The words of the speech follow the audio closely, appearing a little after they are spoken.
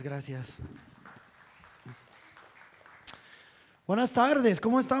Gracias. Buenas tardes,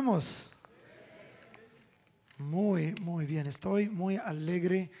 ¿cómo estamos? Muy bien, estoy muy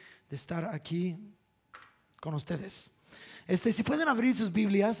alegre de estar aquí con ustedes. Si pueden abrir sus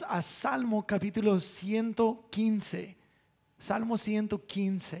Biblias a Salmo capítulo 115. Salmo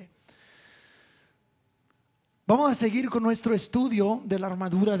 115. Vamos a seguir con nuestro estudio de la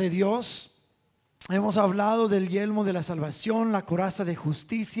armadura de Dios. Hemos hablado del yelmo de la salvación, la coraza de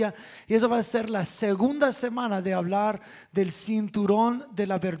justicia, y eso va a ser la segunda semana de hablar del cinturón de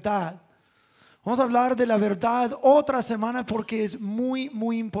la verdad. Vamos a hablar de la verdad otra semana porque es muy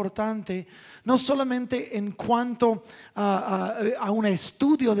importante, no solamente en cuanto a un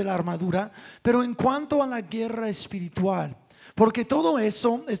estudio de la armadura, pero en cuanto a la guerra espiritual. Porque todo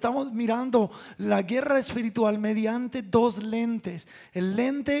eso estamos mirando la guerra espiritual mediante dos lentes: el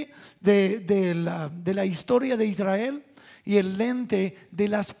lente de la historia de Israel y el lente de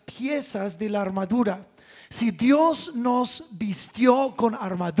las piezas de la armadura. Si Dios nos vistió con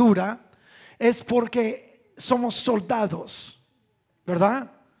armadura, es porque somos soldados, ¿verdad?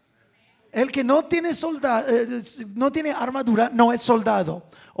 El que no tiene no tiene armadura no es soldado,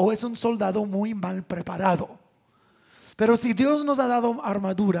 o es un soldado muy mal preparado. Pero si Dios nos ha dado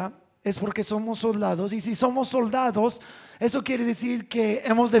armadura, es porque somos soldados. Y si somos soldados, eso quiere decir que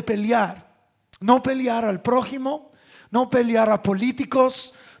hemos de pelear. No pelear al prójimo, no pelear a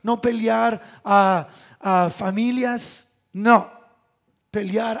políticos, no pelear a familias. No,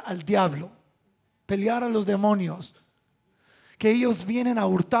 pelear al diablo, pelear a los demonios, que ellos vienen a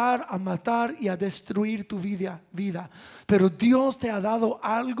hurtar, a matar y a destruir tu vida. Pero Dios te ha dado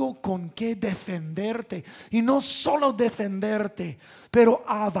algo con que defenderte. Y no solo defenderte, pero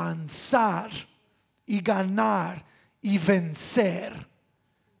avanzar y ganar y vencer.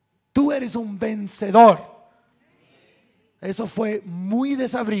 Tú eres un vencedor. Eso fue muy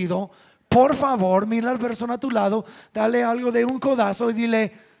desabrido. Por favor, mira a la persona a tu lado, dale algo de un codazo y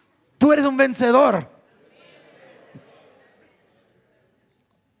dile: tú eres un vencedor.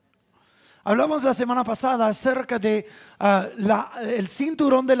 Hablamos la semana pasada acerca de el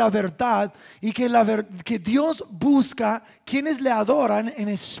cinturón de la verdad, y que Dios busca quienes le adoran en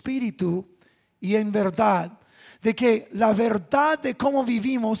espíritu y en verdad. De que la verdad de cómo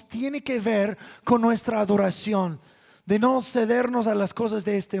vivimos tiene que ver con nuestra adoración. De no cedernos a las cosas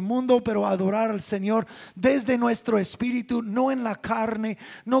de este mundo, pero adorar al Señor desde nuestro espíritu, no en la carne,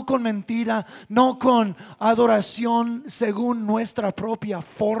 no con mentira, no con adoración según nuestra propia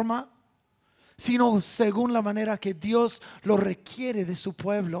forma, sino según la manera que Dios lo requiere de su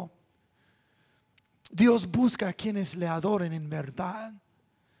pueblo. Dios busca a quienes le adoren en verdad.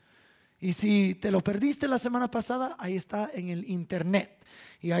 Y si te lo perdiste la semana pasada, ahí está en el internet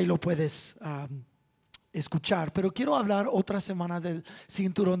y ahí lo puedes escuchar. Pero quiero hablar otra semana del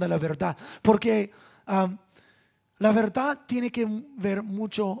cinturón de la verdad, porque la verdad tiene que ver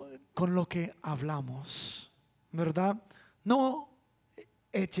mucho con lo que hablamos, ¿verdad? No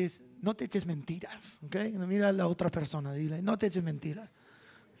te eches mentiras, ¿okay? Mira a la otra persona, dile: no te eches mentiras.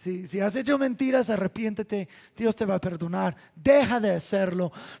 Si has hecho mentiras, arrepiéntete, Dios te va a perdonar. Deja de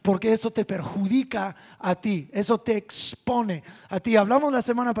hacerlo, porque eso te perjudica a ti, eso te expone a ti. Hablamos la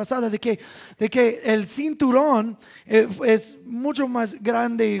semana pasada de que el cinturón es mucho más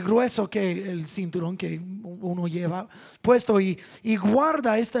grande y grueso que el cinturón que uno lleva puesto, y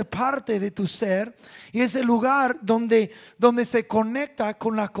guarda esta parte de tu ser, y es el lugar donde se conecta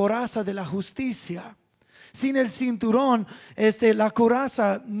con la coraza de la justicia. Sin el cinturón, la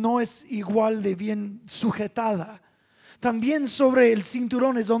coraza no es igual de bien sujetada. También sobre el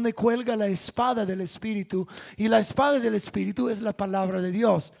cinturón es donde cuelga la espada del Espíritu, y la espada del Espíritu es la palabra de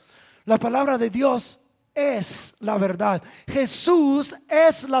Dios. La palabra de Dios es la verdad. Jesús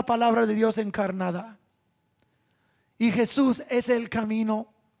es la palabra de Dios encarnada, y Jesús es el camino,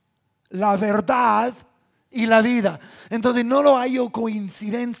 la verdad y la vida. Entonces no lo hallo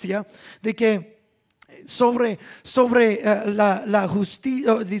coincidencia de que sobre la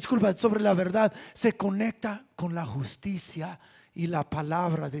justicia, sobre la verdad se conecta con la justicia y la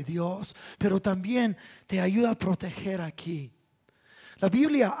palabra de Dios, pero también te ayuda a proteger aquí. La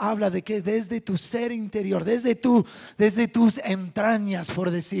Biblia habla de que desde tu ser interior, desde tus entrañas,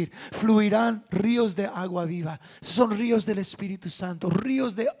 por decir, fluirán ríos de agua viva. Son ríos del Espíritu Santo,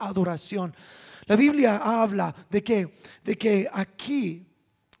 ríos de adoración. La Biblia habla de que aquí,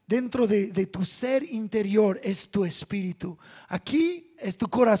 dentro de tu ser interior, es tu espíritu. Aquí es tu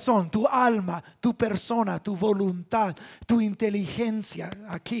corazón, tu alma, tu persona, tu voluntad, tu inteligencia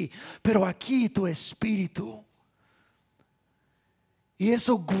aquí. Pero aquí tu espíritu. Y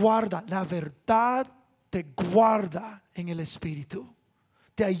eso guarda, la verdad te guarda en el espíritu.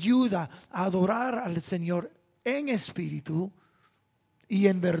 te ayuda a adorar al Señor en espíritu y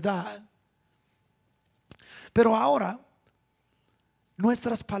en verdad. Pero ahora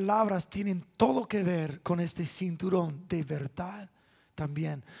nuestras palabras tienen todo que ver con este cinturón de verdad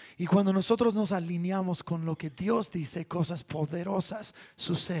también. Y cuando nosotros nos alineamos con lo que Dios dice, cosas poderosas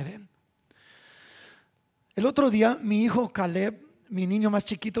suceden. El otro día mi hijo Caleb, mi niño más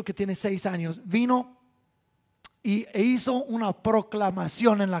chiquito que tiene 6 años, vino e hizo una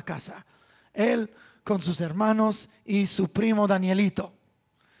proclamación en la casa. Él con sus hermanos y su primo Danielito.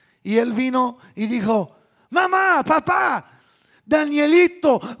 Y él vino y dijo: mamá, papá,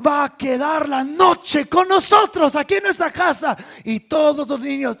 Danielito va a quedar la noche con nosotros aquí en nuestra casa. Y todos los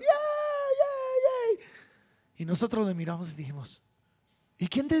niños, ¡yay, yay, yay! Y nosotros le miramos y dijimos: ¿y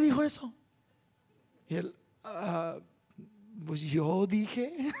quién te dijo eso? Y él, pues yo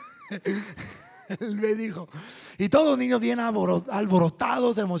dije. Él me dijo. Y todos los niños bien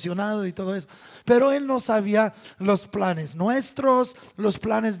alborotados, emocionados y todo eso. Pero él no sabía los planes nuestros, los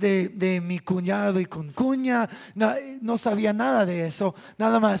planes de mi cuñado y concuña. No sabía nada de eso.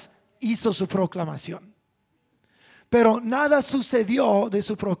 Nada más hizo su proclamación. Pero nada sucedió de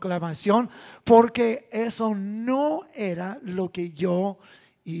su proclamación, porque eso no era lo que yo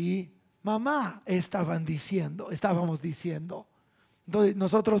y mamá estábamos diciendo. Entonces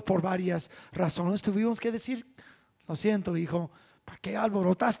nosotros, por varias razones, tuvimos que decir: lo siento, hijo, ¿para qué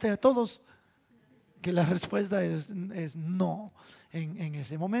alborotaste a todos? Que la respuesta es no en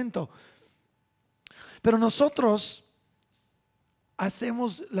ese momento. Pero nosotros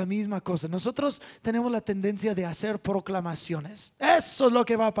hacemos la misma cosa. Nosotros tenemos la tendencia de hacer proclamaciones. Eso es lo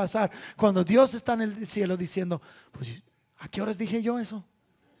que va a pasar cuando Dios está en el cielo diciendo: pues, ¿a qué horas dije yo eso?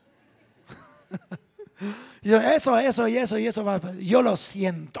 Eso va a pasar. Yo lo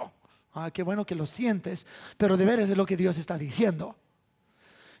siento. Qué bueno que lo sientes, pero de veras es lo que Dios está diciendo.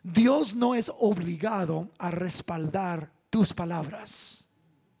 Dios no es obligado a respaldar tus palabras.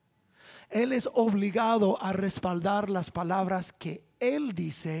 Él es obligado a respaldar las palabras que Él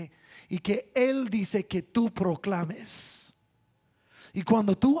dice y que Él dice que tú proclames. Y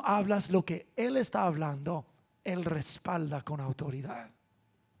cuando tú hablas lo que Él está hablando, Él respalda con autoridad.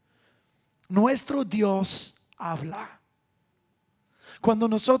 Nuestro Dios habla.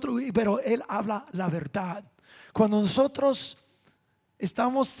 Pero Él habla la verdad. Cuando nosotros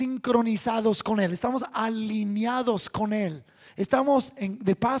estamos sincronizados con Él, estamos alineados con Él, estamos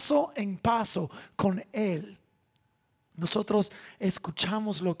de paso en paso con Él, nosotros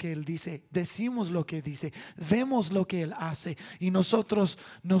escuchamos lo que Él dice, decimos lo que dice, vemos lo que Él hace, y nosotros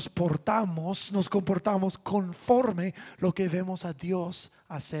nos comportamos conforme lo que vemos a Dios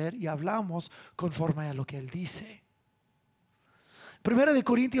hacer, y hablamos conforme a lo que Él dice. Primera de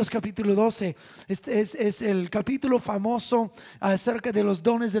Corintios capítulo 12 es el capítulo famoso acerca de los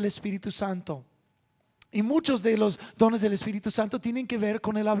dones del Espíritu Santo. Y muchos de los dones del Espíritu Santo tienen que ver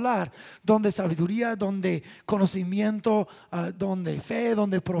con el hablar: don de sabiduría, don de conocimiento, don de fe, don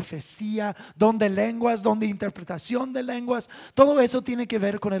de profecía, don de lenguas, don de interpretación de lenguas. Todo eso tiene que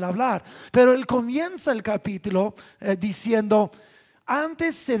ver con el hablar. Pero él comienza el capítulo diciendo: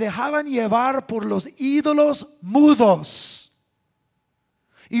 antes se dejaban llevar por los ídolos mudos.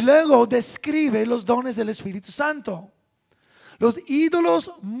 Y luego describe los dones del Espíritu Santo. Los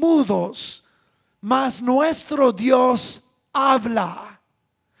ídolos mudos, mas nuestro Dios habla,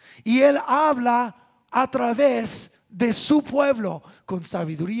 y Él habla a través de su pueblo con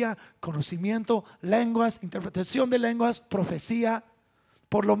sabiduría, conocimiento, lenguas, interpretación de lenguas, profecía.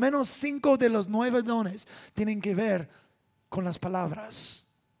 Por lo menos 5 de los 9 dones tienen que ver con las palabras.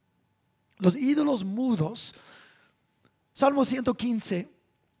 Los ídolos mudos. Salmo 115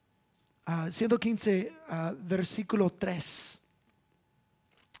 versículo 3.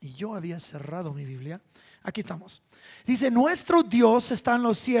 Y yo había cerrado mi Biblia. Aquí estamos. Dice: nuestro Dios está en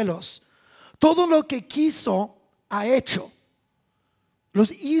los cielos. Todo lo que quiso ha hecho.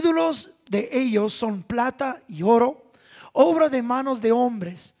 Los ídolos de ellos son plata y oro, obra de manos de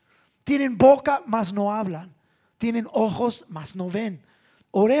hombres. Tienen boca, mas no hablan. Tienen ojos, mas no ven.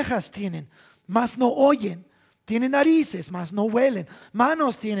 Orejas tienen, mas no oyen. Tienen narices, mas no huelen.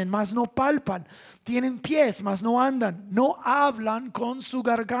 Manos tienen, mas no palpan. Tienen pies, mas no andan. No hablan con su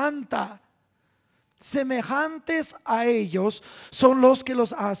garganta. Semejantes a ellos son los que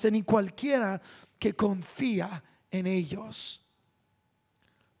los hacen, y cualquiera que confía en ellos.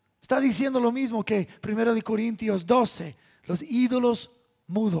 Está diciendo lo mismo que 1 Corintios 12. Los ídolos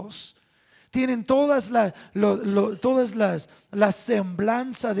mudos tienen todas la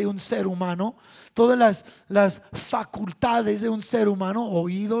semblanza de un ser humano, todas las facultades de un ser humano: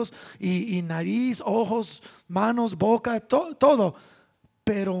 oídos y nariz, ojos, manos, boca, todo.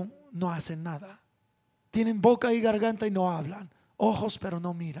 pero no hacen nada. Tienen boca y garganta y no hablan. Ojos pero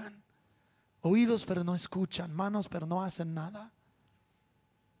no miran. Oídos pero no escuchan. Manos pero no hacen nada.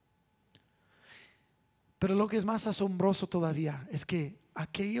 Pero lo que es más asombroso todavía es que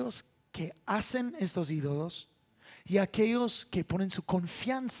aquellos que hacen estos ídolos y aquellos que ponen su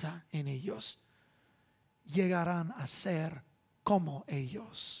confianza en ellos llegarán a ser como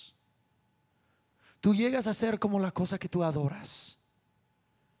ellos. Tú llegas a ser como la cosa que tú adoras.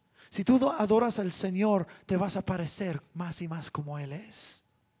 Si tú adoras al Señor, te vas a parecer más y más como Él es.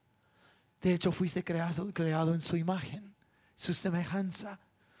 De hecho, fuiste creado en su imagen, su semejanza.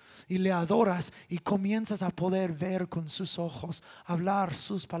 Y le adoras y comienzas a poder ver con sus ojos, hablar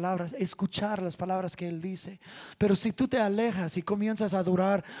sus palabras, escuchar las palabras que Él dice. Pero si tú te alejas y comienzas a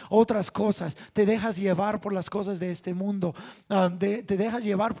adorar otras cosas, te dejas llevar por las cosas de este mundo, te dejas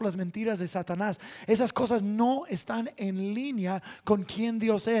llevar por las mentiras de Satanás, esas cosas no están en línea con quien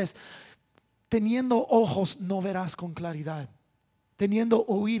Dios es. Teniendo ojos no verás con claridad. Teniendo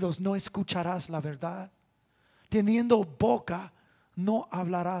oídos no escucharás la verdad. Teniendo boca no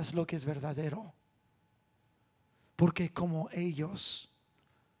hablarás lo que es verdadero, porque como ellos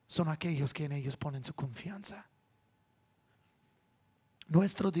son aquellos que en ellos ponen su confianza.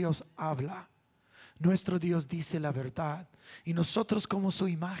 Nuestro Dios habla, nuestro Dios dice la verdad, y nosotros como su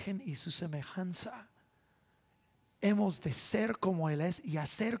imagen y su semejanza hemos de ser como Él es y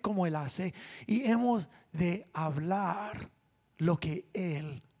hacer como Él hace, y hemos de hablar lo que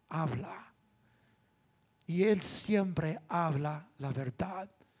Él habla. Y Él siempre habla la verdad.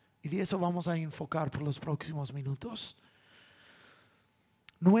 Y de eso vamos a enfocar por los próximos minutos.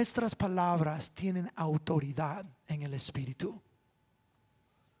 Nuestras palabras tienen autoridad en el Espíritu.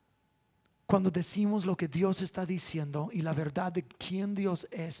 Cuando decimos lo que Dios está diciendo y la verdad de quién Dios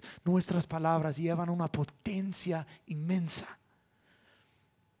es, nuestras palabras llevan una potencia inmensa.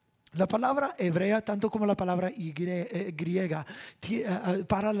 La palabra hebrea, tanto como la palabra griega,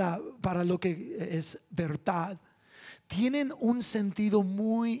 para lo que es verdad, tienen un sentido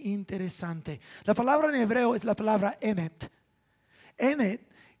muy interesante. La palabra en hebreo es la palabra emet.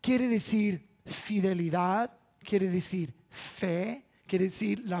 Emet quiere decir fidelidad, quiere decir fe, quiere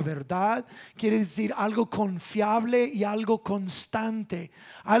decir la verdad, quiere decir algo confiable y algo constante,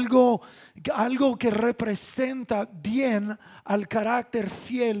 algo que representa bien al carácter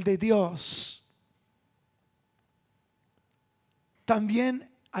fiel de Dios. También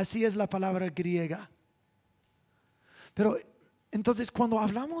así es la palabra griega. Pero entonces cuando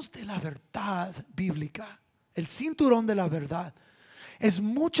hablamos de la verdad bíblica, el cinturón de la verdad es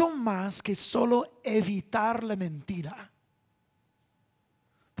mucho más que solo evitar la mentira.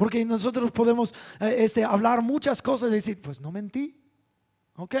 Porque nosotros podemos hablar muchas cosas y decir, pues no mentí.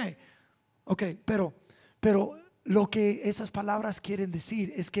 Ok, pero lo que esas palabras quieren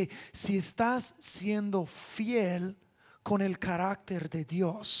decir es que si estás siendo fiel con el carácter de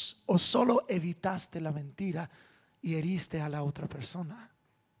Dios o solo evitaste la mentira y heriste a la otra persona.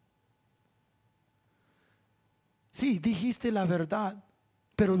 Sí, dijiste la verdad,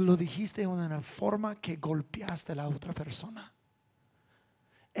 pero lo dijiste de una forma que golpeaste a la otra persona.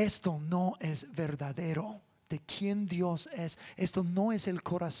 Esto no es verdadero de quién Dios es. Esto no es el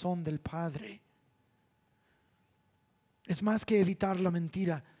corazón del Padre. Es más que evitar la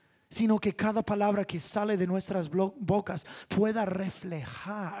mentira, sino que cada palabra que sale de nuestras bocas pueda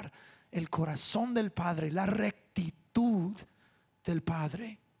reflejar el corazón del Padre, la rectitud del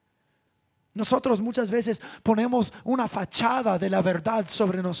Padre. Nosotros muchas veces ponemos una fachada de la verdad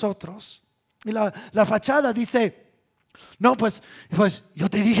sobre nosotros. Y la fachada dice, no, pues yo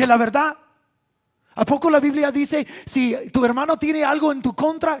te dije la verdad. ¿A poco la Biblia dice si tu hermano tiene algo en tu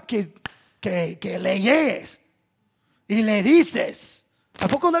contra que le llegues y le dices? ¿A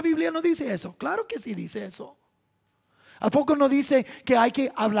poco la Biblia no dice eso? Claro que sí dice eso. ¿A poco no dice que hay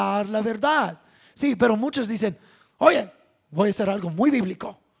que hablar la verdad? Sí, pero muchos dicen, oye, voy a hacer algo muy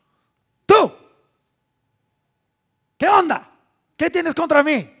bíblico. Tú, ¿qué onda? ¿Qué tienes contra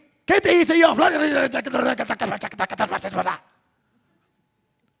mí? ¿Qué te hice yo?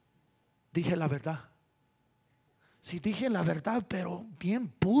 Dije la verdad. Sí, dije la verdad, pero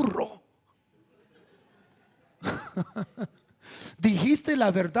bien burro. Dijiste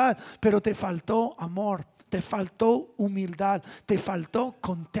la verdad, pero te faltó amor, te faltó humildad, te faltó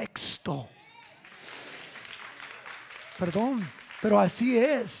contexto. Perdón, pero así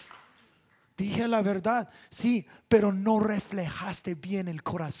es. Dije la verdad, sí, pero no reflejaste bien el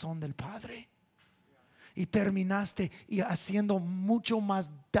corazón del Padre. Y terminaste haciendo mucho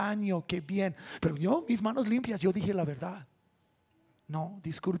más daño que bien. Pero yo, mis manos limpias, yo dije la verdad. No,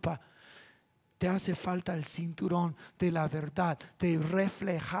 disculpa. te hace falta el cinturón de la verdad, de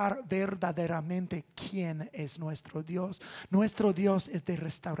reflejar verdaderamente quién es nuestro Dios. Nuestro Dios es de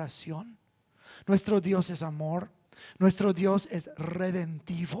restauración. Nuestro Dios es amor. Nuestro Dios es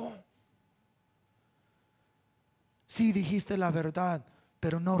redentivo. Sí, dijiste la verdad,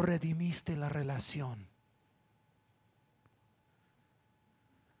 pero no redimiste la relación.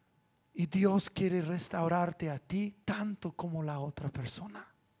 Y Dios quiere restaurarte a ti tanto como la otra persona.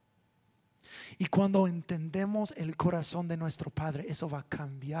 Y cuando entendemos el corazón de nuestro Padre, eso va a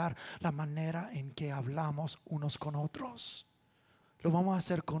cambiar la manera en que hablamos unos con otros. Lo vamos a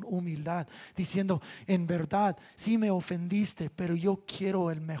hacer con humildad, diciendo: en verdad, sí me ofendiste, pero yo quiero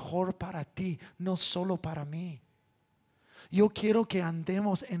el mejor para ti, no solo para mí. Yo quiero que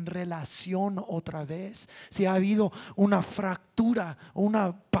andemos en relación otra vez. Si ha habido una fractura,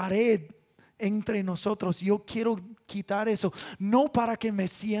 una pared entre nosotros, yo quiero quitar eso, no para que me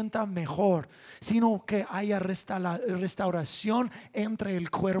sienta mejor, sino que haya restauración entre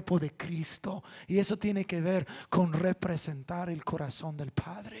el cuerpo de Cristo. Y eso tiene que ver con representar el corazón del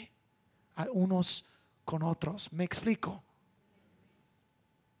Padre a unos con otros. ¿Me explico?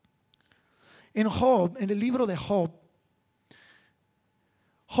 En Job, en el libro de Job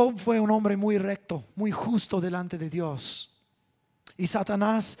fue un hombre muy recto, muy justo delante de Dios. Y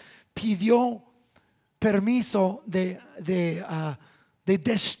Satanás pidió permiso de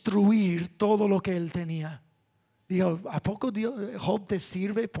destruir todo lo que él tenía. Digo, ¿a poco Job te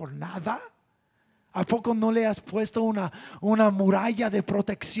sirve por nada? ¿A poco no le has puesto una muralla de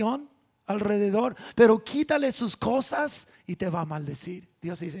protección alrededor? Pero quítale sus cosas y te va a maldecir.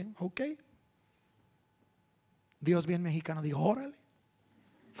 Dios dice: ok. Dios bien mexicano dijo: órale.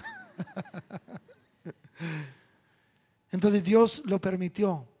 Entonces Dios lo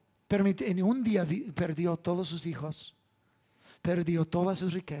permitió. En un día perdió todos sus hijos, perdió todas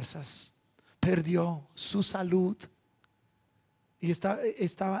sus riquezas, perdió su salud y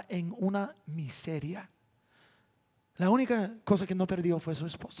estaba en una miseria. La única cosa que no perdió fue su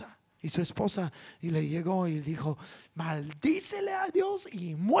esposa. Y su esposa le llegó y dijo: maldícele a Dios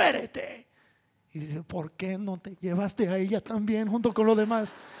y muérete. Y dice: ¿por qué no te llevaste a ella también junto con los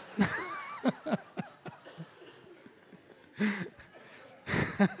demás?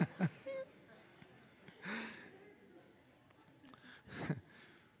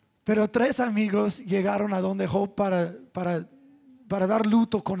 Pero 3 amigos llegaron a donde Job para dar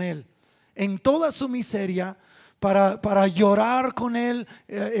luto con él en toda su miseria, para llorar con él,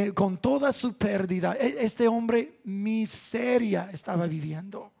 con toda su pérdida. Este hombre miseria estaba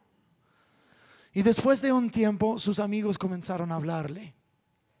viviendo. Y después de un tiempo sus amigos comenzaron a hablarle.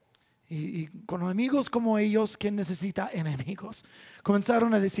 Y con amigos como ellos, ¿quién necesita enemigos?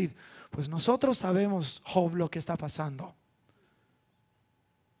 Comenzaron a decir: pues nosotros sabemos, Job, lo que está pasando.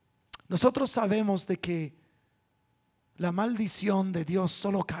 Nosotros sabemos de que la maldición de Dios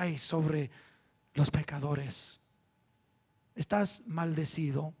solo cae sobre los pecadores. Estás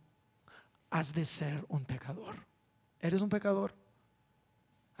maldecido, has de ser un pecador. ¿Eres un pecador?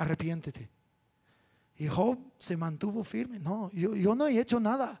 Arrepiéntete. Y Job se mantuvo firme. No, yo no he hecho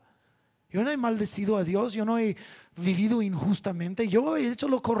nada. Yo no he maldecido a Dios, yo no he vivido injustamente, yo he hecho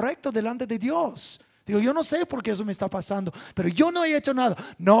lo correcto delante de Dios. Digo, yo no sé por qué eso me está pasando, pero yo no he hecho nada.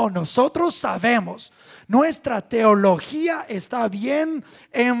 No, nosotros sabemos, nuestra teología está bien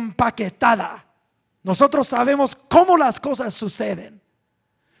empaquetada. Nosotros sabemos cómo las cosas suceden.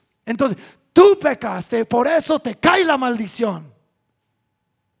 Entonces, tú pecaste, por eso te cae la maldición.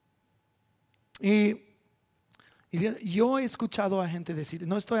 Y yo he escuchado a gente decir,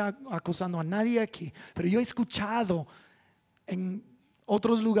 no estoy acusando a nadie aquí, pero yo he escuchado en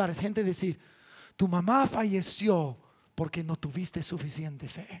otros lugares gente decir: tu mamá falleció porque no tuviste suficiente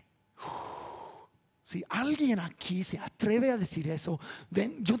fe. Si alguien aquí se atreve a decir eso,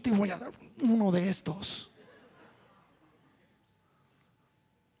 ven, yo te voy a dar uno de estos.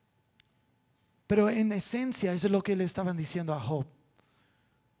 Pero en esencia eso es lo que le estaban diciendo a Job.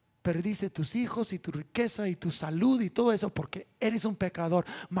 Perdiste tus hijos y tu riqueza y tu salud y todo eso porque eres un pecador.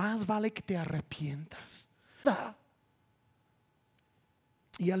 Más vale que te arrepientas.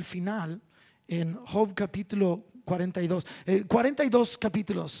 Y al final, en Job capítulo 42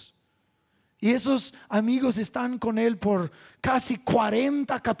 capítulos, y esos amigos están con él por casi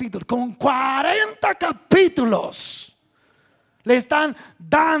 40 capítulos. Con 40 capítulos le están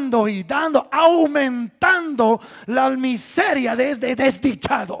dando y dando, aumentando la miseria de este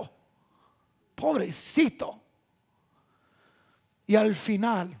desdichado. Pobrecito. Y al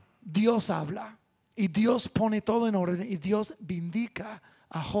final Dios habla y Dios pone todo en orden y Dios vindica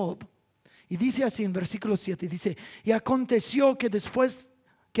a Job. Y dice así en versículo 7, dice: y aconteció que después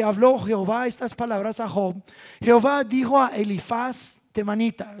que habló Jehová estas palabras a Job, Jehová dijo a Elifaz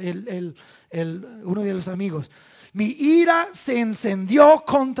temanita, uno de los amigos: mi ira se encendió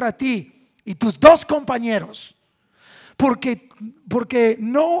contra ti y tus dos compañeros, porque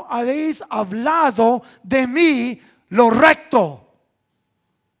no habéis hablado de mí lo recto.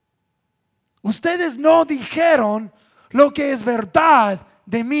 Ustedes no dijeron lo que es verdad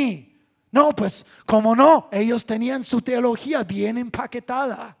de mí. No, pues, ¿cómo no? Ellos tenían su teología bien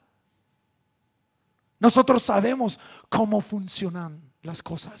empaquetada. Nosotros sabemos cómo funcionan las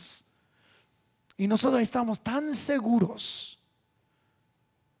cosas. Y nosotros estamos tan seguros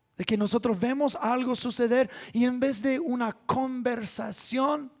de que nosotros vemos algo suceder y en vez de una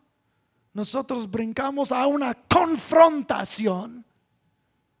conversación, nosotros brincamos a una confrontación.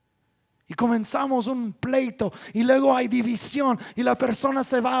 Y comenzamos un pleito y luego hay división y la persona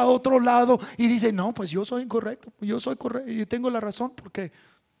se va a otro lado y dice: no, pues yo soy incorrecto, yo soy correcto, yo tengo la razón. ¿Por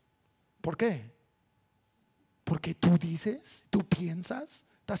qué? Porque tú dices, tú piensas,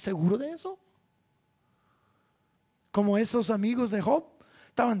 ¿estás seguro de eso? Como esos amigos de Job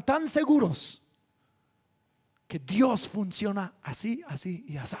estaban tan seguros que Dios funciona así, así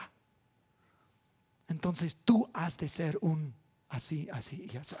y así. Entonces tú has de ser un así, así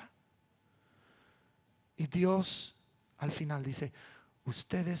y así. Y Dios al final dice: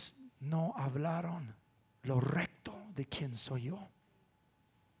 ustedes no hablaron lo recto de quién soy yo.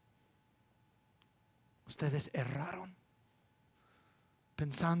 Ustedes erraron,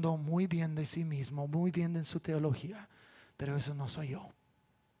 pensando muy bien de sí mismo, muy bien de su teología, pero eso no soy yo.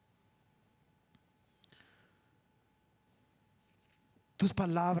 Tus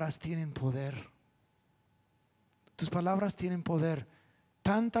palabras tienen poder. Tus palabras tienen poder.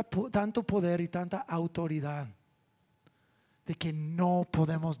 Tanto poder y tanta autoridad de que no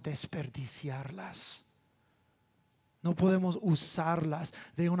podemos desperdiciarlas. No podemos usarlas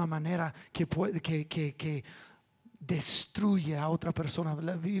de una manera que destruye a otra persona.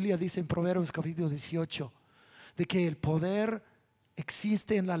 La Biblia dice en Proverbios capítulo 18 de que el poder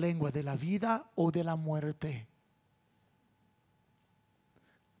existe en la lengua, de la vida o de la muerte.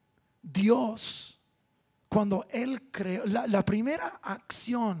 Dios, cuando Él creó, la primera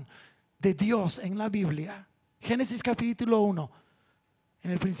acción de Dios en la Biblia, Génesis capítulo 1,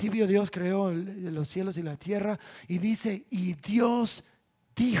 en el principio Dios creó los cielos y la tierra, y dice: y Dios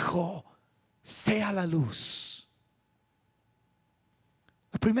dijo: sea la luz.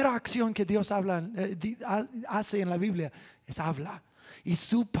 La primera acción que Dios hace en la Biblia es habla, y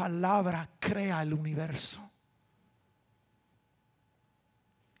su palabra crea el universo.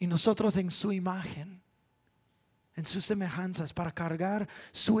 Y nosotros en su imagen, en sus semejanzas, para cargar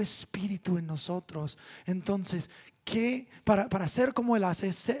su espíritu en nosotros. Entonces, ¿qué? Para ser como Él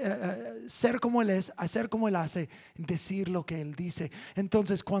hace, ser como Él es, hacer como Él hace, decir lo que Él dice.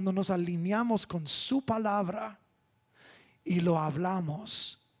 Entonces, cuando nos alineamos con su palabra y lo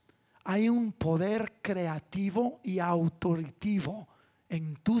hablamos, hay un poder creativo y autoritivo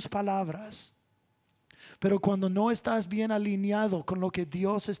en tus palabras. Pero cuando no estás bien alineado con lo que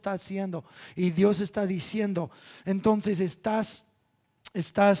Dios está haciendo y Dios está diciendo, entonces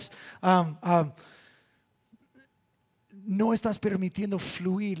no estás permitiendo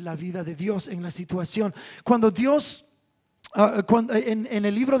fluir la vida de Dios en la situación. Cuando Dios, en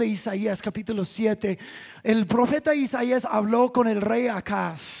el libro de Isaías capítulo 7, el profeta Isaías habló con el rey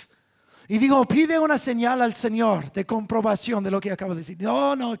Acaz. Y dijo: pide una señal al Señor de comprobación de lo que acabo de decir.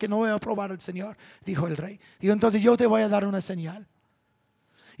 No, que no voy a probar al Señor, dijo el rey. Dijo: entonces yo te voy a dar una señal.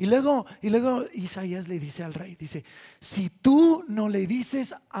 Y luego Isaías le dice al rey, dice: si tú no le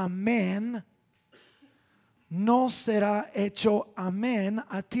dices amén, no será hecho amén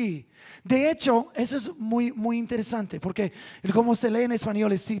a ti. De hecho, eso es muy, muy interesante, porque como se lee en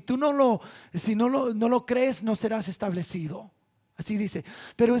español es: si no lo crees, no serás establecido. Así dice,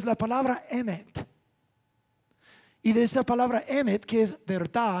 pero es la palabra emet. Y de esa palabra emet, que es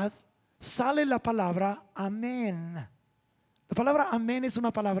verdad, sale la palabra amén. La palabra amén es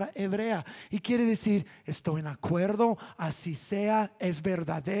una palabra hebrea y quiere decir: estoy en acuerdo, así sea, es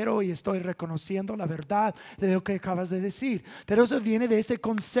verdadero y estoy reconociendo la verdad de lo que acabas de decir. Pero eso viene de ese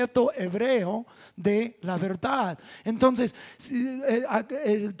concepto hebreo de la verdad. Entonces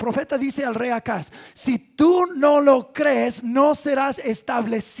el profeta dice al rey Acaz: si tú no lo crees, no serás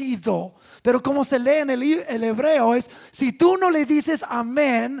establecido. Pero como se lee en el hebreo es: si tú no le dices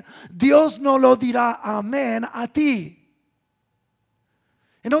amén, Dios no lo dirá amén a ti.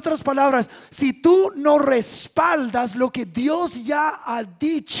 En otras palabras, si tú no respaldas lo que Dios ya ha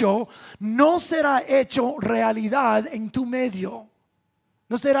dicho, no será hecho realidad en tu medio.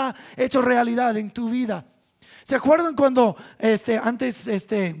 No será hecho realidad en tu vida. ¿Se acuerdan cuando antes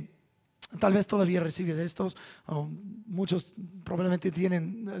tal vez todavía recibe de estos, o muchos probablemente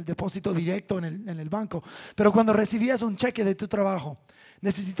tienen depósito directo en el banco, pero cuando recibías un cheque de tu trabajo,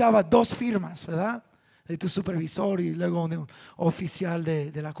 necesitaba 2 firmas, ¿verdad? De tu supervisor y luego de un oficial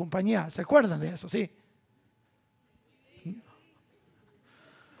de la compañía. ¿Se acuerdan de eso? Sí.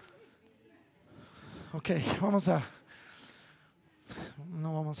 Ok,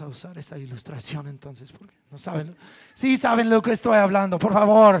 no vamos a usar esa ilustración entonces, porque no saben. Sí saben lo que estoy hablando, por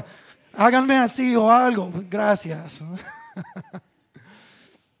favor. Háganme así o algo. Gracias.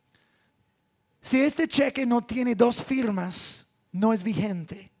 Si este cheque no tiene 2 firmas, no es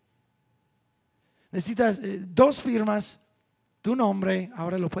vigente. Necesitas 2 firmas, tu nombre,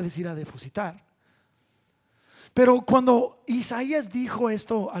 ahora lo puedes ir a depositar. Pero cuando Isaías dijo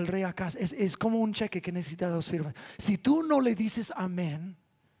esto al rey Acaz, es como un cheque que necesita 2 firmas. Si tú no le dices amén,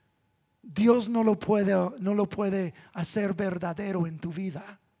 Dios no lo puede hacer verdadero en tu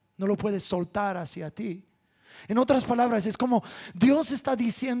vida. No lo puede soltar hacia ti. En otras palabras, es como Dios está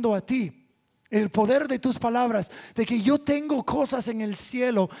diciendo a ti, el poder de tus palabras, de que yo tengo cosas en el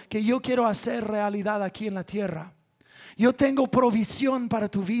cielo que yo quiero hacer realidad aquí en la tierra. Yo tengo provisión para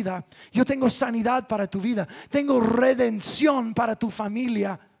tu vida. Yo tengo sanidad para tu vida. Tengo redención para tu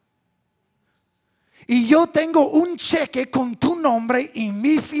familia. Y yo tengo un cheque con tu nombre y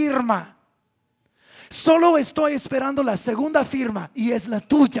mi firma. Solo estoy esperando la segunda firma y es la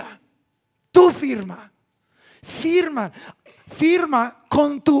tuya. Tu firma. Firma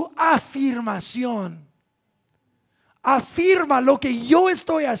con tu afirmación. Afirma lo que yo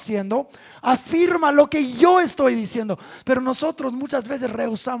estoy haciendo. Afirma lo que yo estoy diciendo. Pero nosotros muchas veces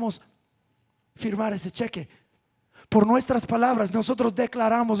rehusamos firmar ese cheque. Por nuestras palabras nosotros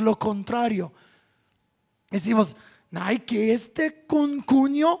declaramos lo contrario. Decimos, ay, que este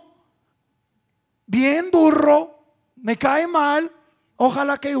concuño bien burro, me cae mal,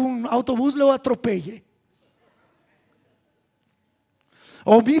 ojalá que un autobús lo atropelle.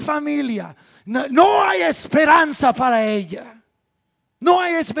 O mi familia, no hay esperanza para ella. No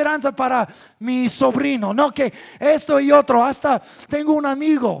hay esperanza para mi sobrino. No, que esto y otro. Hasta tengo un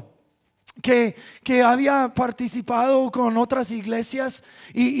amigo que había participado con otras iglesias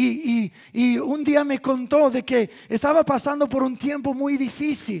y un día me contó de que estaba pasando por un tiempo muy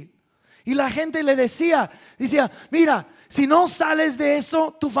difícil. Y la gente le decía, mira, si no sales de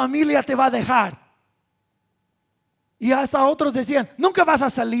eso, tu familia te va a dejar. Y hasta otros decían, nunca vas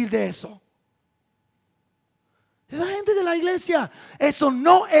a salir de eso. Esa gente de la iglesia, eso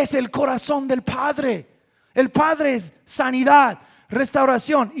no es el corazón del Padre. El Padre es sanidad,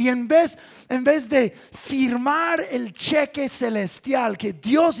 restauración. Y en vez de firmar el cheque celestial, que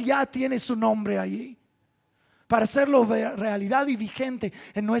Dios ya tiene su nombre allí, para hacerlo realidad y vigente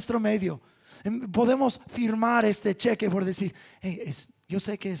en nuestro medio, podemos firmar este cheque por decir, hey, yo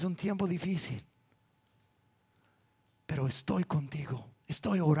sé que es un tiempo difícil, pero estoy contigo,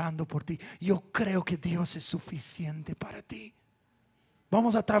 estoy orando por ti. Yo creo que Dios es suficiente para ti.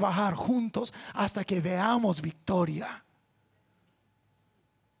 Vamos a trabajar juntos hasta que veamos victoria.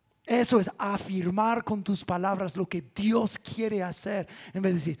 Eso es afirmar con tus palabras lo que Dios quiere hacer, en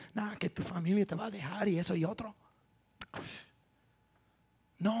vez de decir, no, que tu familia te va a dejar y eso y otro.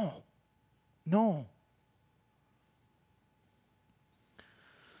 No.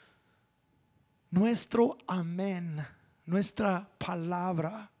 Nuestro amén, nuestra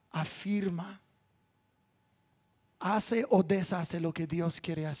palabra afirma, hace o deshace lo que Dios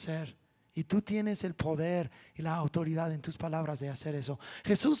quiere hacer. Y tú tienes el poder y la autoridad en tus palabras de hacer eso.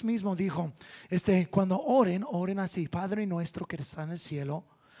 Jesús mismo dijo, cuando oren así: Padre nuestro que estás en el cielo,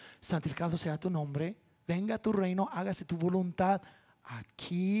 santificado sea tu nombre, venga tu reino, hágase tu voluntad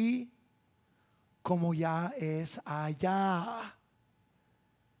aquí como ya es allá.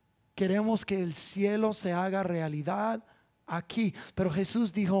 Queremos que el cielo se haga realidad aquí. Pero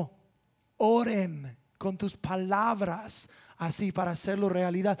Jesús dijo, oren con tus palabras así para hacerlo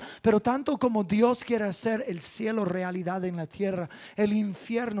realidad. Pero tanto como Dios quiere hacer el cielo realidad en la tierra, el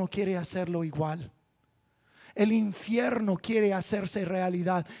infierno quiere hacerlo igual. El infierno quiere hacerse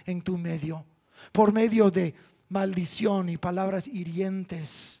realidad en tu medio, por medio de maldición y palabras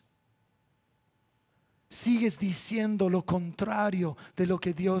hirientes. Sigues diciendo lo contrario de lo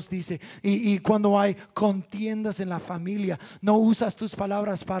que Dios dice. Y cuando hay contiendas en la familia, no usas tus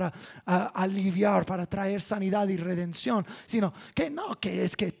palabras para aliviar, para traer sanidad y redención, sino que no, que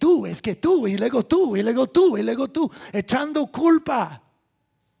es que tú, y luego tú, y luego tú, y luego tú, echando culpa.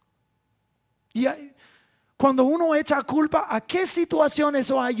 Y cuando uno echa culpa, ¿a qué situación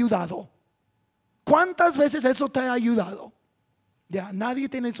eso ha ayudado? ¿Cuántas veces eso te ha ayudado? Ya, nadie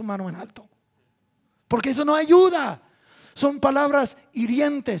tiene su mano en alto. porque eso no ayuda. Son palabras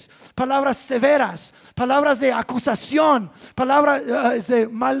hirientes, palabras severas, palabras de acusación, palabras de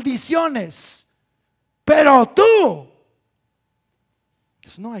maldiciones. Pero tú,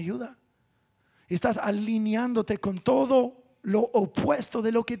 eso no ayuda. Estás alineándote con todo lo opuesto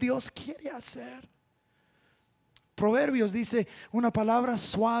de lo que Dios quiere hacer. Proverbios dice, una palabra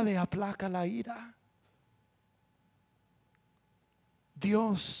suave aplaca la ira.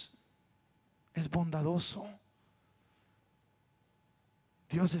 Dios es bondadoso.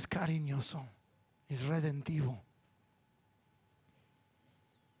 Dios es cariñoso, es redentivo.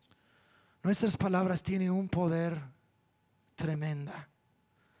 Nuestras palabras tienen un poder tremenda,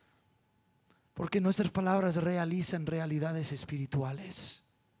 porque nuestras palabras realizan realidades espirituales.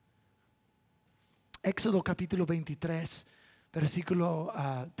 Éxodo capítulo 23, versículo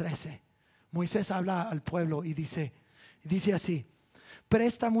 13. Moisés habla al pueblo y dice así: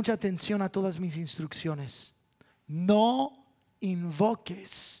 presta mucha atención a todas mis instrucciones. No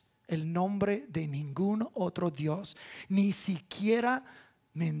invoques el nombre de ningún otro Dios, ni siquiera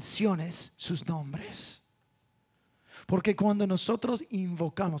menciones sus nombres. Porque cuando nosotros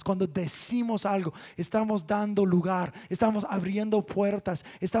invocamos, cuando decimos algo, estamos dando lugar, estamos abriendo puertas,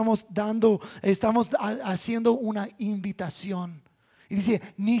 estamos haciendo una invitación. Y dice,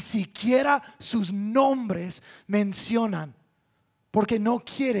 ni siquiera sus nombres mencionan, porque no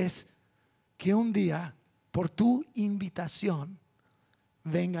quieres que un día por tu invitación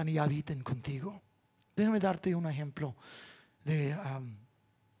vengan y habiten contigo. Déjame darte un ejemplo de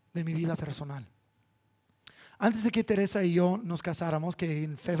mi vida personal. Antes de que Teresa y yo nos casáramos, que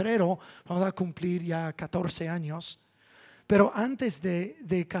en febrero vamos a cumplir ya 14 años, pero antes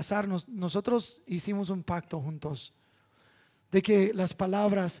de casarnos, nosotros hicimos un pacto juntos de que las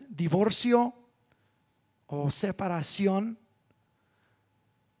palabras divorcio o separación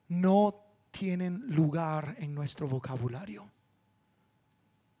no tienen lugar en nuestro vocabulario.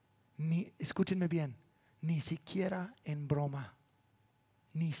 Escúchenme bien, ni siquiera en broma.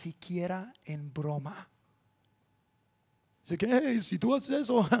 Ni siquiera en broma. Así que, hey, si tú haces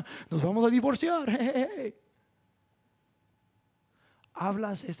eso, nos vamos a divorciar. Hey.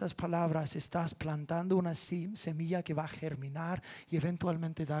 Hablas estas palabras, estás plantando una semilla que va a germinar y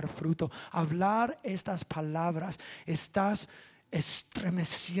eventualmente dar fruto. Hablar estas palabras, estás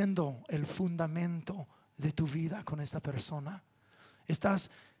estremeciendo el fundamento de tu vida con esta persona. Estás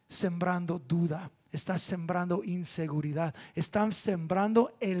sembrando duda, estás sembrando inseguridad, estás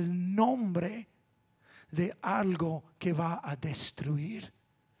sembrando el nombre de algo que va a destruir.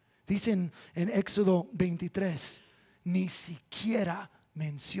 Dicen en Éxodo 23, ni siquiera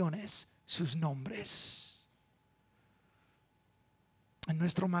menciones sus nombres. En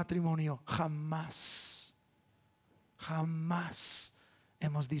nuestro matrimonio jamás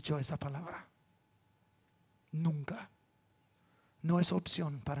hemos dicho esa palabra. Nunca. No es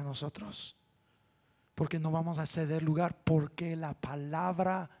opción para nosotros, porque no vamos a ceder lugar, porque la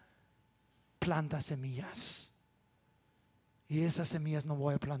palabra planta semillas y esas semillas no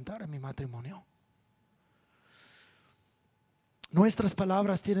voy a plantar en mi matrimonio. Nuestras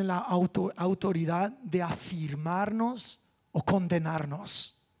palabras tienen la autoridad de afirmarnos o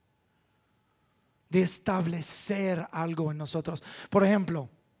condenarnos, de establecer algo en nosotros. Por ejemplo,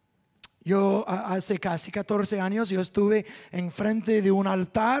 yo hace casi 14 años yo estuve enfrente de un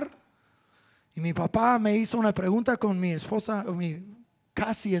altar y mi papá me hizo una pregunta con mi esposa, mi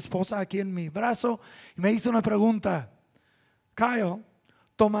casi esposa aquí en mi brazo, y me hizo una pregunta: Caio,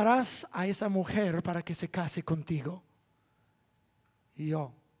 ¿tomarás a esa mujer para que se case contigo? Y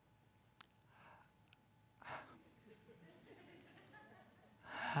yo,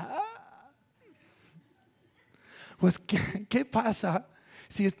 pues ¿qué pasa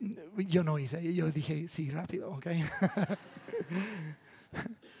si yo no hice? Yo dije sí rápido, ¿ok?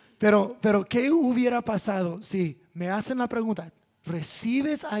 Pero ¿qué hubiera pasado si me hacen la pregunta: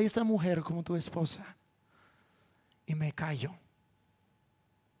 ¿recibes a esta mujer como tu esposa? Y me callo.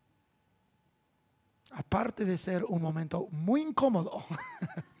 Aparte de ser un momento muy incómodo,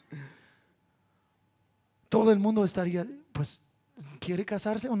 todo el mundo estaría, pues, ¿quiere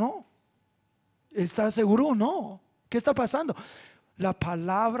casarse o no? ¿Está seguro o no? ¿Qué está pasando? La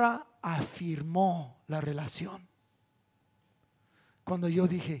palabra afirmó la relación. Cuando yo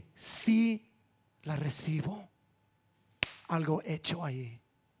dije, sí, la recibo, algo hecho ahí.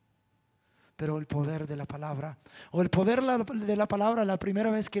 Pero el poder de la palabra, o el poder de la palabra, la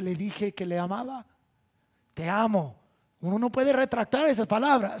primera vez que le dije que le amaba, te amo. Uno no puede retractar esas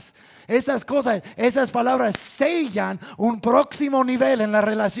palabras. Esas cosas, esas palabras sellan un próximo nivel en la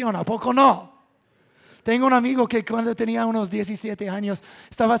relación. ¿A poco no? Tengo un amigo que cuando tenía unos 17 años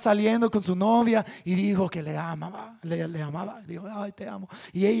estaba saliendo con su novia y dijo que le amaba, le amaba. Dijo, ay, te amo.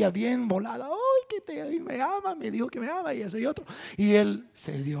 Y ella bien volada, ay, me ama, me dijo que me ama y eso y otro. Y él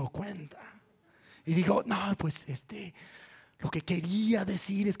se dio cuenta y dijo, no, pues lo que quería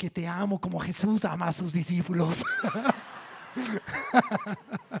decir es que te amo como Jesús ama a sus discípulos.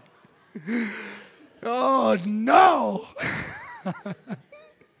 Oh, no.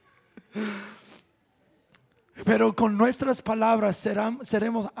 Pero con nuestras palabras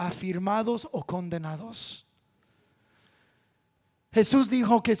seremos afirmados o condenados. Jesús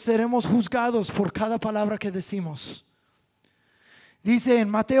dijo que seremos juzgados por cada palabra que decimos. Dice en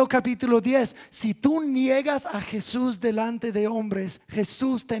Mateo capítulo 10, si tú niegas a Jesús delante de hombres,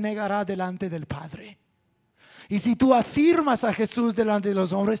 Jesús te negará delante del Padre. Y si tú afirmas a Jesús delante de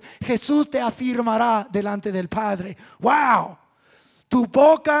los hombres, Jesús te afirmará delante del Padre. ¡Wow! Tu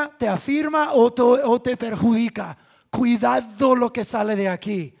boca te afirma o te perjudica. Cuidado lo que sale de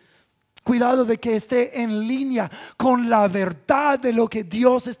aquí. Cuidado de que esté en línea con la verdad de lo que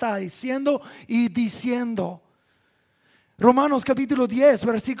Dios está diciendo y diciendo. Romanos capítulo 10,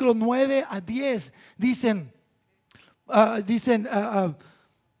 versículos 9 a 10 dicen,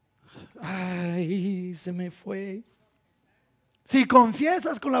 ay, se me fue. Si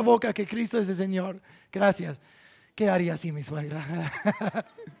confiesas con la boca que Cristo es el Señor, gracias. ¿Qué haría así mi suegra?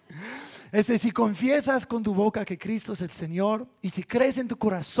 Si confiesas con tu boca que Cristo es el Señor y si crees en tu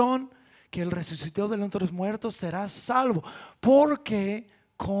corazón que Él resucitó de entre los muertos, serás salvo. Porque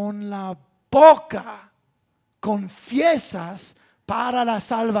con la boca confiesas para la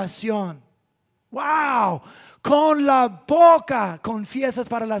salvación. ¡Wow! Con la boca confiesas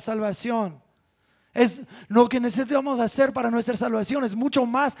para la salvación. Es lo que necesitamos hacer para nuestra salvación. Es mucho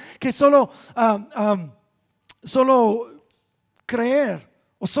más que solo creer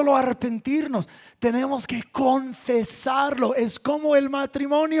o solo arrepentirnos. Tenemos que confesarlo. Es como el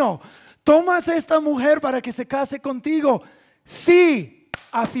matrimonio. ¿Tomas a esta mujer para que se case contigo? Sí,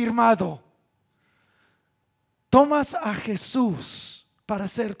 afirmado. ¿Tomas a Jesús para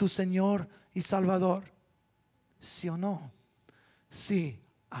ser tu Señor y Salvador? ¿Sí o no? Sí,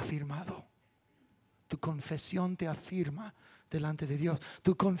 afirmado. Tu confesión te afirma delante de Dios.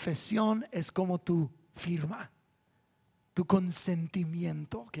 Tu confesión es como tu firma, tu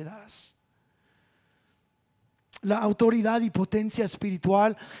consentimiento que das. La autoridad y potencia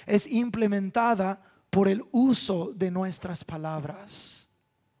espiritual es implementada por el uso de nuestras palabras.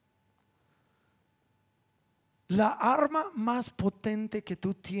 La arma más potente que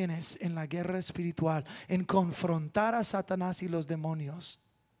tú tienes en la guerra espiritual, en confrontar a Satanás y los demonios,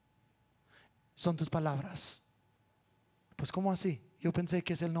 son tus palabras. Pues ¿cómo así? Yo pensé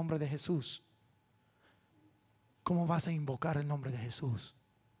que es el nombre de Jesús. ¿Cómo vas a invocar el nombre de Jesús?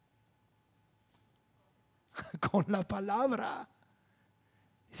 Con la palabra.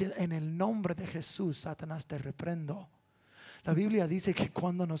 Dice, en el nombre de Jesús, Satanás, te reprendo. La Biblia dice que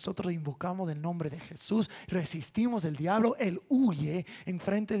cuando nosotros invocamos el nombre de Jesús, resistimos al diablo, él huye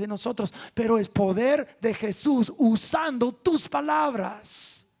enfrente de nosotros. Pero es poder de Jesús usando tus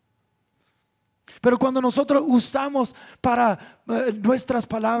palabras. Pero cuando nosotros usamos para nuestras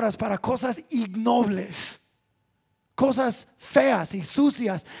palabras para cosas ignobles, cosas feas y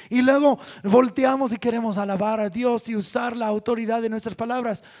sucias, y luego volteamos y queremos alabar a Dios y usar la autoridad de nuestras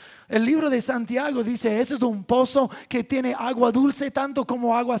palabras. El libro de Santiago dice, eso es un pozo que tiene agua dulce tanto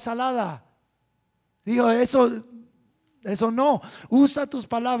como agua salada. Digo, eso no. Usa tus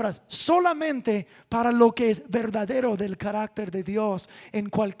palabras solamente para lo que es verdadero del carácter de Dios en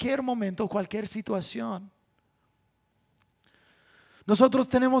cualquier momento, cualquier situación. Nosotros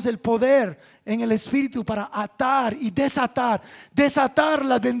tenemos el poder en el Espíritu para atar y desatar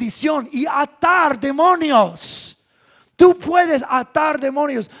la bendición y atar demonios. Tú puedes atar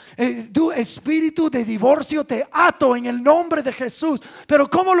demonios. Tu espíritu de divorcio te ato en el nombre de Jesús. Pero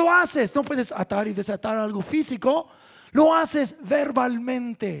 ¿cómo lo haces? No puedes atar y desatar algo físico. Lo haces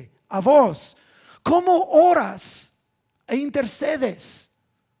verbalmente a voz. ¿Cómo oras e intercedes?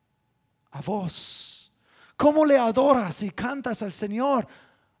 A voz. ¿Cómo le adoras y cantas al Señor?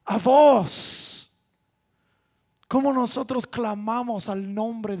 A voz. ¿Cómo nosotros clamamos al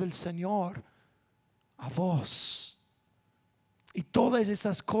nombre del Señor? A voz. Y todas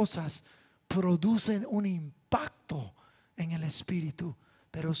esas cosas producen un impacto en el espíritu,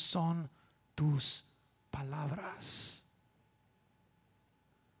 pero son tus palabras.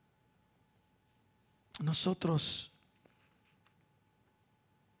 Nosotros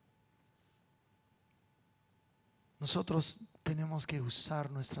tenemos que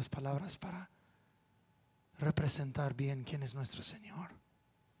usar nuestras palabras para representar bien quién es nuestro Señor.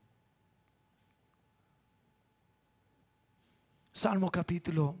 Salmo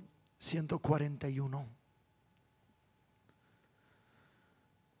capítulo 141.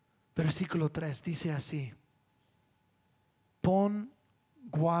 Versículo 3 dice así: pon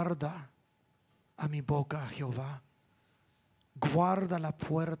guarda a mi boca, Jehová, guarda la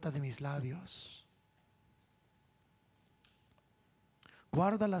puerta de mis labios.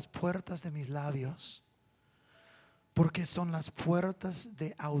 Guarda las puertas de mis labios, porque son las puertas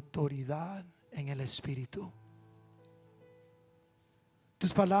de autoridad en el Espíritu.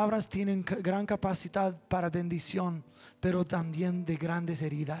 Tus palabras tienen gran capacidad para bendición, pero también de grandes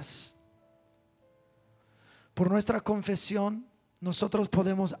heridas. Por nuestra confesión, nosotros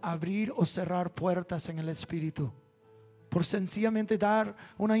podemos abrir o cerrar puertas en el Espíritu, por sencillamente dar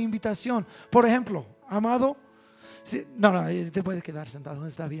una invitación. Por ejemplo, amado, no, te puedes quedar sentado,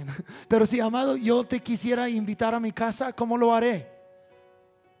 está bien. Pero si, amado, yo te quisiera invitar a mi casa, ¿cómo lo haré?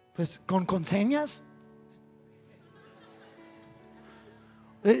 Pues con señas.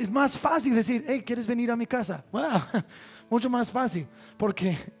 Es más fácil decir: hey, ¿quieres venir a mi casa? Wow, mucho más fácil,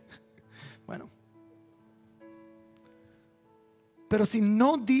 porque, bueno, pero si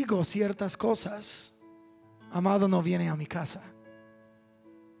no digo ciertas cosas, amado, no viene a mi casa.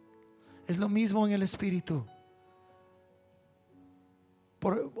 Es lo mismo en el Espíritu.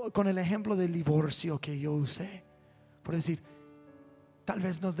 Con el ejemplo del divorcio que yo usé, por decir, tal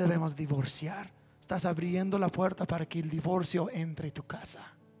vez nos debemos divorciar. Estás abriendo la puerta para que el divorcio entre a tu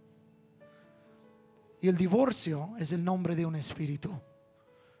casa. Y el divorcio es el nombre de un espíritu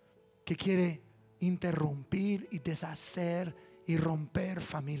que quiere interrumpir y deshacer y romper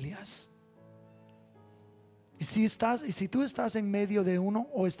familias. Y si tú estás en medio de uno,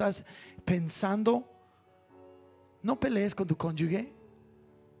 o estás pensando, no pelees con tu cónyuge.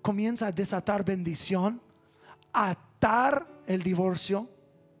 Comienza a desatar bendición, atar el divorcio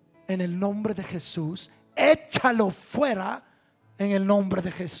en el nombre de Jesús. Échalo fuera en el nombre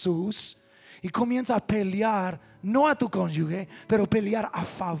de Jesús. Y comienza a pelear, no a tu cónyuge, pero pelear a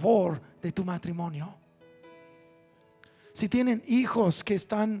favor de tu matrimonio. Si tienen hijos que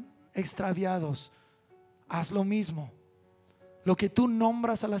están extraviados, haz lo mismo. Lo que tú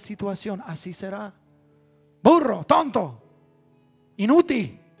nombras a la situación, así será. Burro, tonto,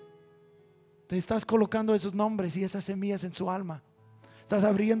 inútil. Te estás colocando esos nombres y esas semillas en su alma. Estás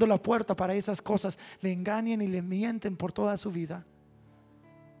abriendo la puerta para esas cosas le engañen y le mienten por toda su vida.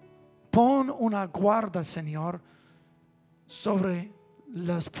 Pon una guarda, Señor, sobre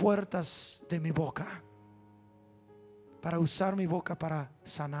las puertas de mi boca, para usar mi boca para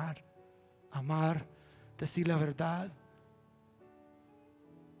sanar, amar, decir la verdad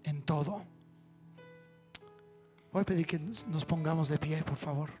en todo. Voy a pedir que nos pongamos de pie, por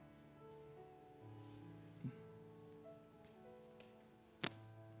favor.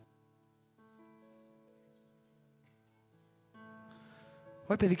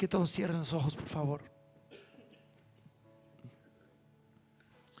 Voy a pedir que todos cierren los ojos, por favor.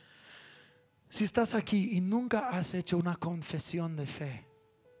 Si estás aquí y nunca has hecho una confesión de fe,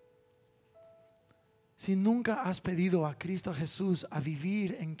 si nunca has pedido a Cristo Jesús a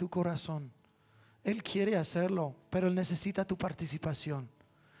vivir en tu corazón, Él quiere hacerlo, pero Él necesita tu participación.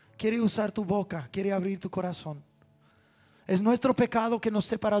 Quiere usar tu boca, quiere abrir tu corazón. Es nuestro pecado que nos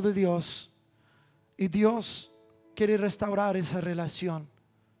separa de Dios, y Dios quiere restaurar esa relación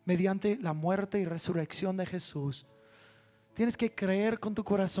mediante la muerte y resurrección de Jesús. Tienes que creer con tu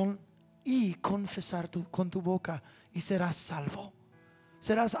corazón y confesar con tu boca, y serás salvo.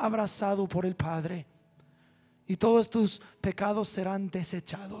 Serás abrazado por el Padre, y todos tus pecados serán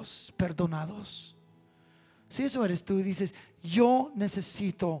desechados, perdonados. Si eso eres tú y dices: yo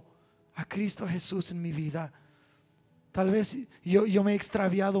necesito a Cristo Jesús en mi vida. Tal vez yo me he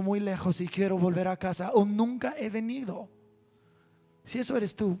extraviado muy lejos y quiero volver a casa, o nunca he venido. Si eso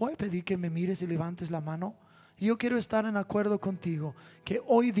eres tú, voy a pedir que me mires y levantes la mano. Y yo quiero estar en acuerdo contigo que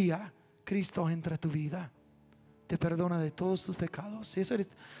hoy día Cristo entra a tu vida, te perdona de todos tus pecados. Si eso eres,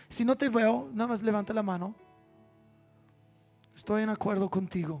 si no te veo, nada más levanta la mano. Estoy en acuerdo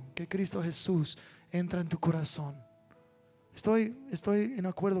contigo que Cristo Jesús entra en tu corazón. Estoy en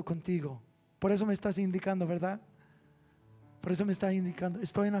acuerdo contigo. Por eso me estás indicando, ¿verdad? Por eso me está indicando,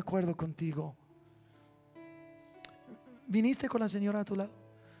 estoy en acuerdo contigo. ¿Viniste con la señora a tu lado?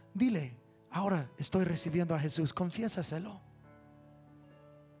 Dile: ahora estoy recibiendo a Jesús. Confiésaselo.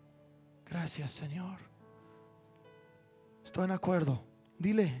 Gracias, Señor. Estoy en acuerdo.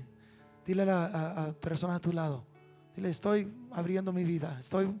 Dile a la persona a tu lado. Dile: estoy abriendo mi vida.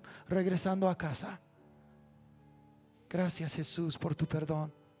 Estoy regresando a casa. Gracias, Jesús, por tu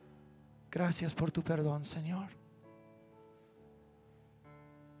perdón. Gracias por tu perdón, Señor.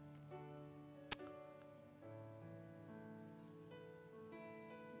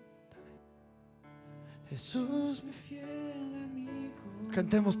 Jesús, mi fiel amigo.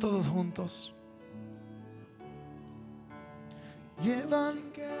 Cantemos todos juntos. Llevan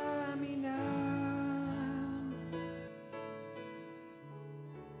caminar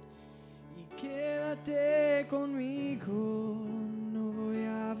y quédate conmigo, no voy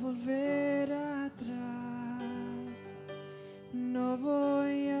a volver atrás, no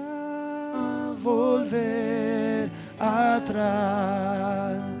voy a volver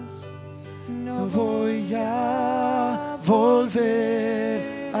atrás, no voy a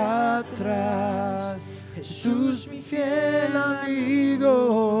volver atrás. Jesús, mi fiel amigo,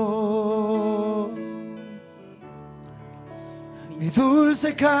 mi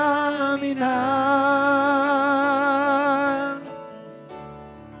dulce caminar,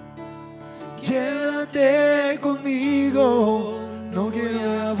 llévate conmigo, no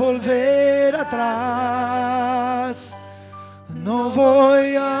quiero volver atrás, no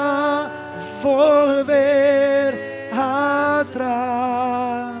voy a volver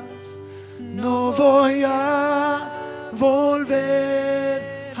atrás, no voy a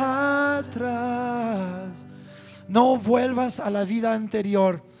volver atrás. No vuelvas a la vida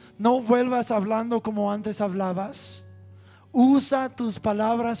anterior, no vuelvas hablando como antes hablabas. Usa tus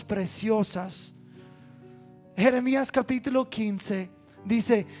palabras preciosas. Jeremías capítulo 15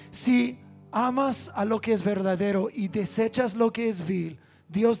 dice: si amas a lo que es verdadero y desechas lo que es vil,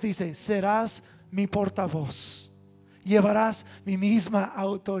 Dios dice: serás mi portavoz, llevarás mi misma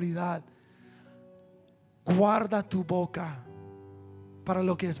autoridad. Guarda tu boca para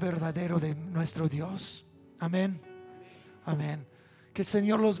lo que es verdadero de nuestro Dios. Amén. Amén. Que el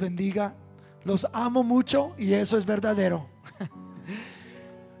Señor los bendiga. Los amo mucho y eso es verdadero.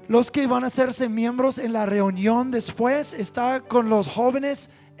 Los que van a hacerse miembros en la reunión después, está con los jóvenes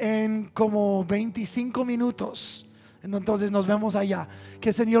en como 25 minutos. Entonces nos vemos allá. Que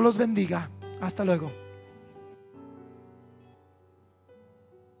el Señor los bendiga. Hasta luego.